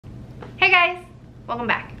Hey guys, welcome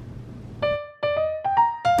back.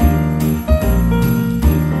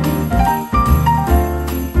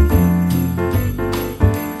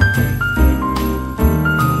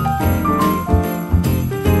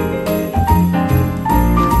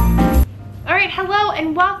 Hello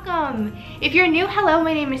and welcome! If you're new, hello,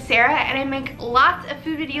 my name is Sarah and I make lots of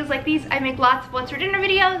food videos like these. I make lots of what's for dinner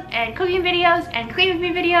videos and cooking videos and clean with me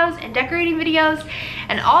videos and decorating videos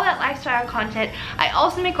and all that lifestyle content. I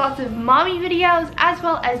also make lots of mommy videos as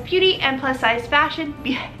well as beauty and plus size fashion.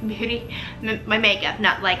 Beauty? My makeup,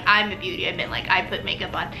 not like I'm a beauty, I meant like I put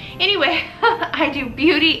makeup on. Anyway, I do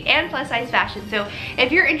beauty and plus size fashion. So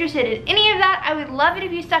if you're interested in any of that, I would love it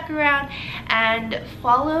if you stuck around and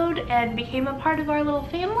followed and became a part of our little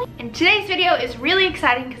family. And today's video is really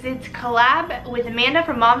exciting because it's collab with Amanda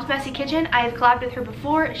from Mom's Messy Kitchen. I have collabed with her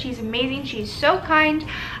before. She's amazing. She's so kind.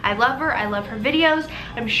 I love her. I love her videos.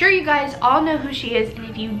 I'm sure you guys all know who she is, and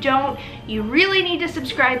if you don't, you really need to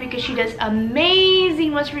subscribe because she does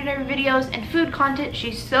amazing what's for dinner videos and food content.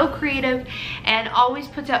 She's so creative and always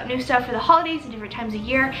puts out new stuff for the holidays and different times of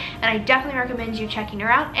year, and I definitely recommend you checking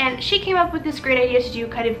her out. And she came up with this great idea to do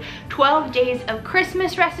kind of 12 days of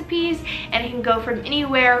Christmas recipes, and it can go from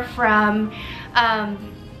anywhere from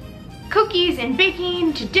cookies and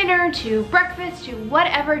baking to dinner to breakfast to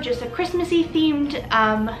whatever, just a Christmassy themed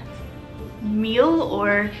meal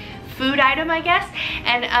or food item, I guess.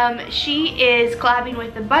 And she is collabing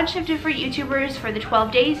with a bunch of different YouTubers for the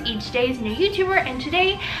 12 days. Each day is a new YouTuber, and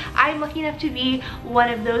today I'm lucky enough to be one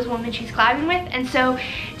of those women she's collabing with. And so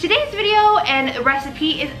today's video and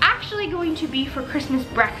recipe is actually going to be for Christmas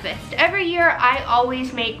breakfast. Every year I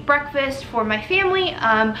always make breakfast for my family.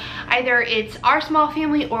 Either it's our small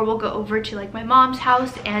family or we'll go over to like my mom's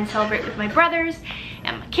house and celebrate with my brothers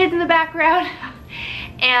and my kids in the background.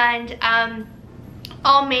 And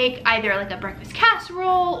I'll make either like a breakfast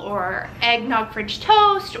casserole or eggnog French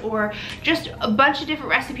toast or just a bunch of different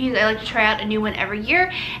recipes. I like to try out a new one every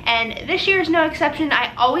year, and this year is no exception.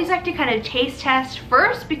 I always like to kind of taste test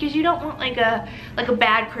first because you don't want like a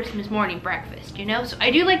bad Christmas morning breakfast, you know? So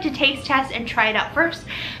I do like to taste test and try it out first.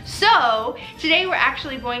 So today we're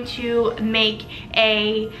actually going to make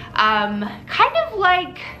a kind of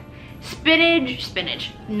like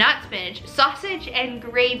sausage and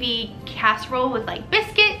gravy casserole with like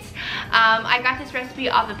biscuits. I got this recipe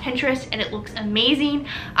off of Pinterest and it looks amazing.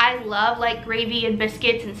 I love like gravy and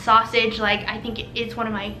biscuits and sausage. Like, I think it's one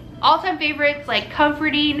of my all-time favorites, like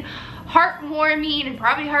comforting, heartwarming, and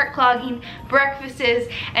probably heart-clogging breakfasts.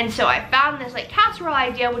 And so I found this like casserole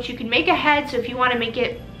idea, which you can make ahead. So if you want to make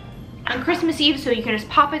it on Christmas Eve, so you can just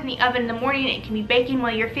pop it in the oven in the morning, it can be baking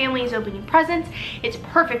while your family is opening presents. It's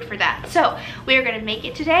perfect for that. So we are gonna make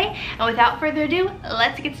it today, and without further ado,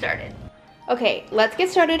 let's get started. Okay, let's get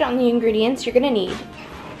started on the ingredients you're gonna need.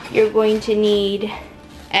 You're going to need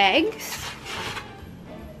eggs,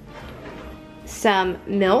 some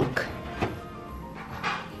milk,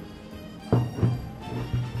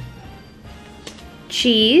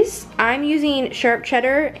 cheese. I'm using sharp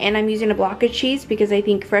cheddar and I'm using a block of cheese because I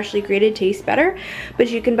think freshly grated tastes better, but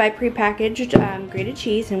you can buy prepackaged grated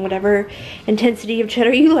cheese in whatever intensity of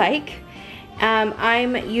cheddar you like.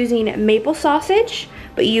 I'm using maple sausage,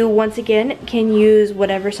 but you once again can use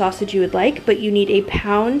whatever sausage you would like, but you need a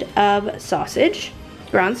pound of sausage,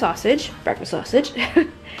 ground sausage, breakfast sausage.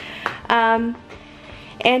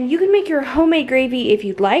 And you can make your homemade gravy if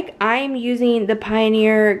you'd like. I'm using the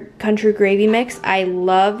Pioneer Country Gravy Mix. I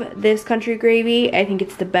love this country gravy. I think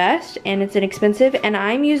it's the best and it's inexpensive. And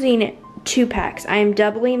I'm using 2 packs. I'm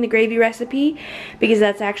doubling the gravy recipe because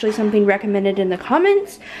that's actually something recommended in the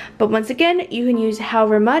comments. But once again, you can use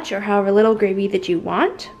however much or however little gravy that you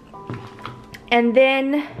want. And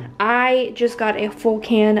then I just got a full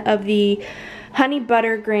can of the Honey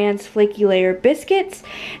Butter Grand's Flaky Layer biscuits.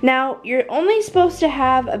 Now, you're only supposed to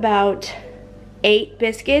have about 8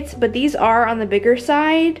 biscuits, but these are on the bigger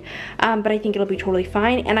side, but I think it'll be totally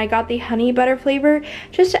fine. And I got the honey butter flavor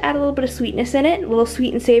just to add a little bit of sweetness in it, a little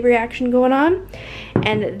sweet and savory action going on.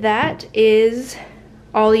 And that is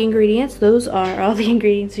all the ingredients. Those are all the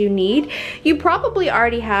ingredients you need. You probably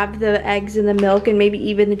already have the eggs and the milk and maybe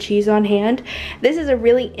even the cheese on hand. This is a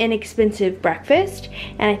really inexpensive breakfast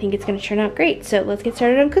and I think it's going to turn out great. So let's get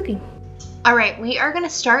started on cooking. All right, we are going to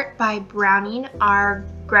start by browning our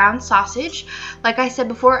ground sausage. Like I said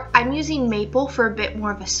before, I'm using maple for a bit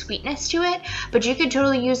more of a sweetness to it, but you could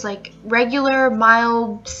totally use like regular,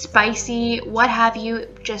 mild, spicy, what have you,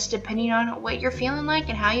 just depending on what you're feeling like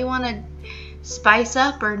and how you want to spice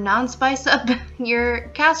up or non-spice up your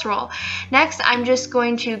casserole. Next, I'm just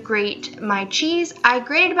going to grate my cheese. I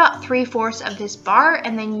grated about 3/4 of this bar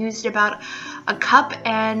and then used about a cup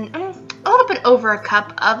and a little bit over a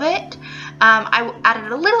cup of it. I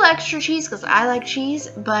added a little extra cheese because I like cheese,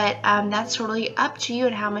 but that's totally up to you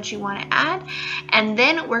and how much you want to add. And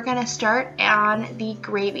then we're going to start on the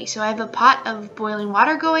gravy. So I have a pot of boiling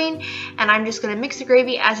water going, and I'm just going to mix the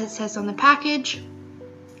gravy as it says on the package.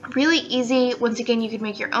 Really easy. Once again, you could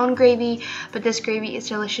make your own gravy, but this gravy is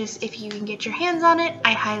delicious if you can get your hands on it.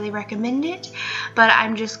 I highly recommend it. But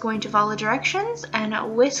I'm just going to follow directions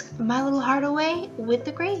and whisk my little heart away with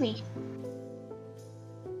the gravy.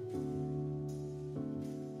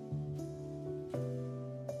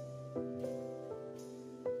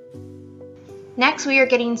 Next, we are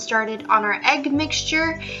getting started on our egg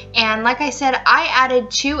mixture, and like I said, I added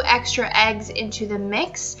 2 extra eggs into the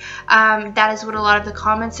mix. That is what a lot of the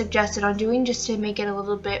comments suggested on doing, just to make it a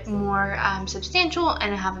little bit more substantial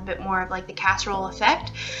and have a bit more of like the casserole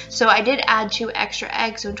effect. So I did add 2 extra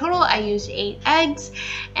eggs, so in total I used 8 eggs,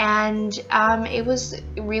 and it was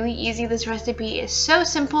really easy. This recipe is so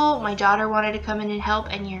simple. My daughter wanted to come in and help,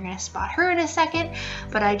 and you're gonna spot her in a second,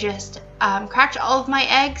 but I just cracked all of my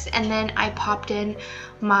eggs, and then I popped in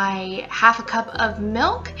my half a cup of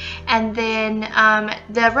milk, and then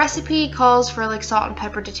the recipe calls for like salt and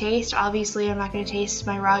pepper to taste. Obviously I'm not going to taste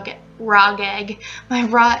my raw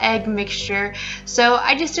egg mixture, so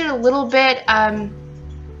I just did a little bit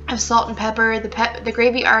of salt and pepper. The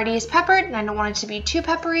gravy already is peppered, and I don't want it to be too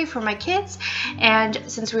peppery for my kids, and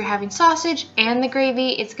since we're having sausage and the gravy,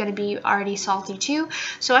 it's going to be already salty too,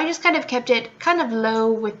 so I just kind of kept it kind of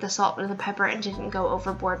low with the salt and the pepper and didn't go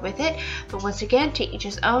overboard with it. But once again, to each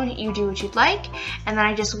his own, you do what you'd like. And then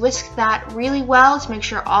I just whisked that really well to make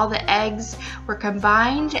sure all the eggs were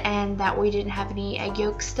combined and that we didn't have any egg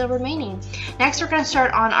yolks still remaining. Next, we're going to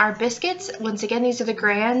start on our biscuits. Once again, these are the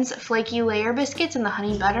Grand's flaky layer biscuits and the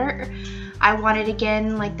honey butter. I wanted,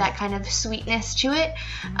 again, like that kind of sweetness to it.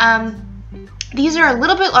 These are a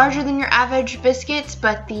little bit larger than your average biscuits,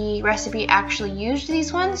 but the recipe actually used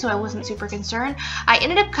these ones, so I wasn't super concerned. I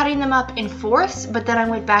ended up cutting them up in 4ths, but then I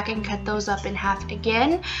went back and cut those up in half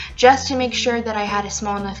again, just to make sure that I had a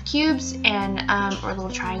small enough cubes, and or little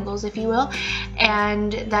triangles, if you will,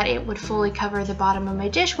 and that it would fully cover the bottom of my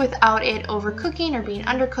dish without it overcooking or being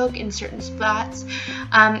undercooked in certain spots.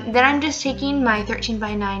 Then I'm just taking my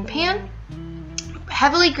 13x9 pan,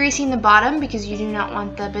 heavily greasing the bottom because you do not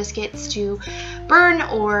want the biscuits to burn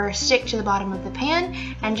or stick to the bottom of the pan,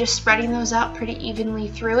 and just spreading those out pretty evenly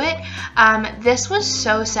through it. This was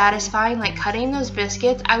so satisfying, like cutting those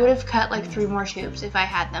biscuits. I would have cut like 3 more tubes if I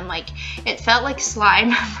had them. Like, it felt like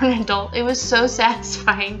slime for an adult. It was so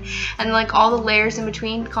satisfying, and like all the layers in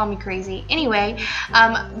between, call me crazy. Anyway,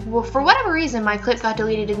 well, for whatever reason my clip got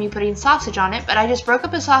deleted of me putting sausage on it, but I just broke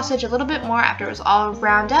up the sausage a little bit more after it was all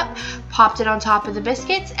ground up, popped it on top of the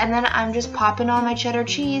biscuits, and then I'm just popping on my cheddar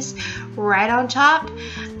cheese right on top.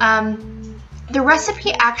 The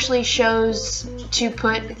recipe actually shows to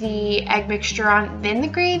put the egg mixture on then the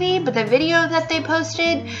gravy, but the video that they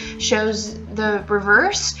posted shows the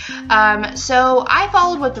reverse. So I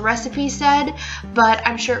followed what the recipe said, but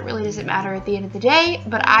I'm sure it really doesn't matter at the end of the day.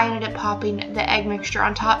 But I ended up popping the egg mixture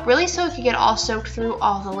on top, really so it could get all soaked through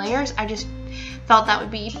all the layers. I just felt that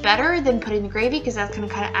would be better than putting the gravy, because that's going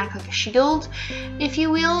to kind of act like a shield, if you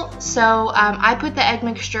will. So I put the egg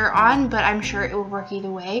mixture on, but I'm sure it will work either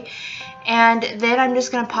way. And then I'm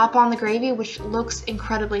just going to pop on the gravy, which looks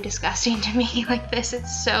incredibly disgusting to me like this.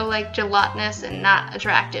 It's so like gelatinous and not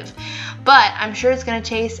attractive, but I'm sure it's going to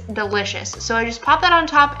taste delicious. So I just pop that on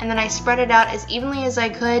top, and then I spread it out as evenly as I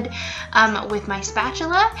could with my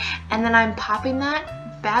spatula, and then I'm popping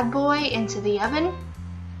that bad boy into the oven.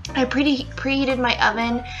 I preheated my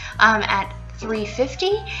oven at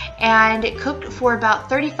 350, and it cooked for about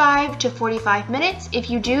 35 to 45 minutes. If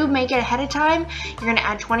you do make it ahead of time, you're going to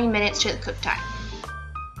add 20 minutes to the cook time.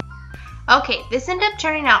 Okay, this ended up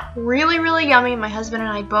turning out really, really yummy. My husband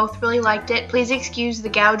and I both really liked it. Please excuse the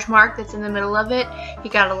gouge mark that's in the middle of it. He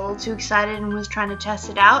got a little too excited and was trying to test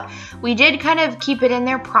it out. We did kind of keep it in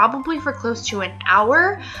there probably for close to an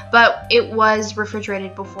hour, but it was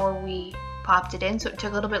refrigerated before we popped it in, so it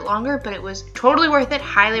took a little bit longer, but it was totally worth it.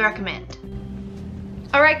 Highly recommend.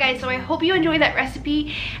 Alright guys, so I hope you enjoyed that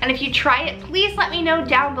recipe, and if you try it, please let me know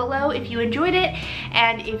down below if you enjoyed it,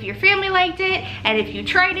 and if your family liked it, and if you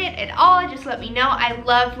tried it at all, just let me know. I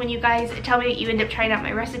love when you guys tell me that you end up trying out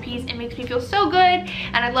my recipes. It makes me feel so good,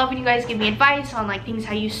 and I love when you guys give me advice on like things,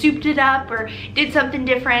 how you souped it up or did something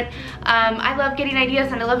different. I love getting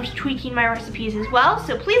ideas, and I love tweaking my recipes as well,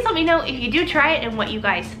 so please let me know if you do try it and what you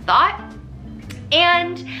guys thought.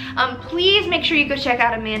 And please make sure you go check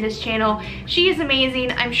out Amanda's channel. She is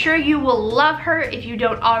amazing. I'm sure you will love her if you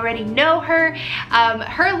don't already know her.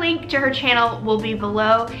 Her link to her channel will be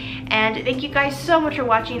below. And thank you guys so much for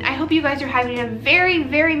watching. I hope you guys are having a very,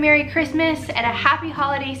 very Merry Christmas and a happy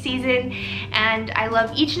holiday season. And I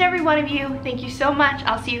love each and every one of you. Thank you so much.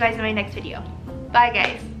 I'll see you guys in my next video. Bye,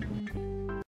 guys.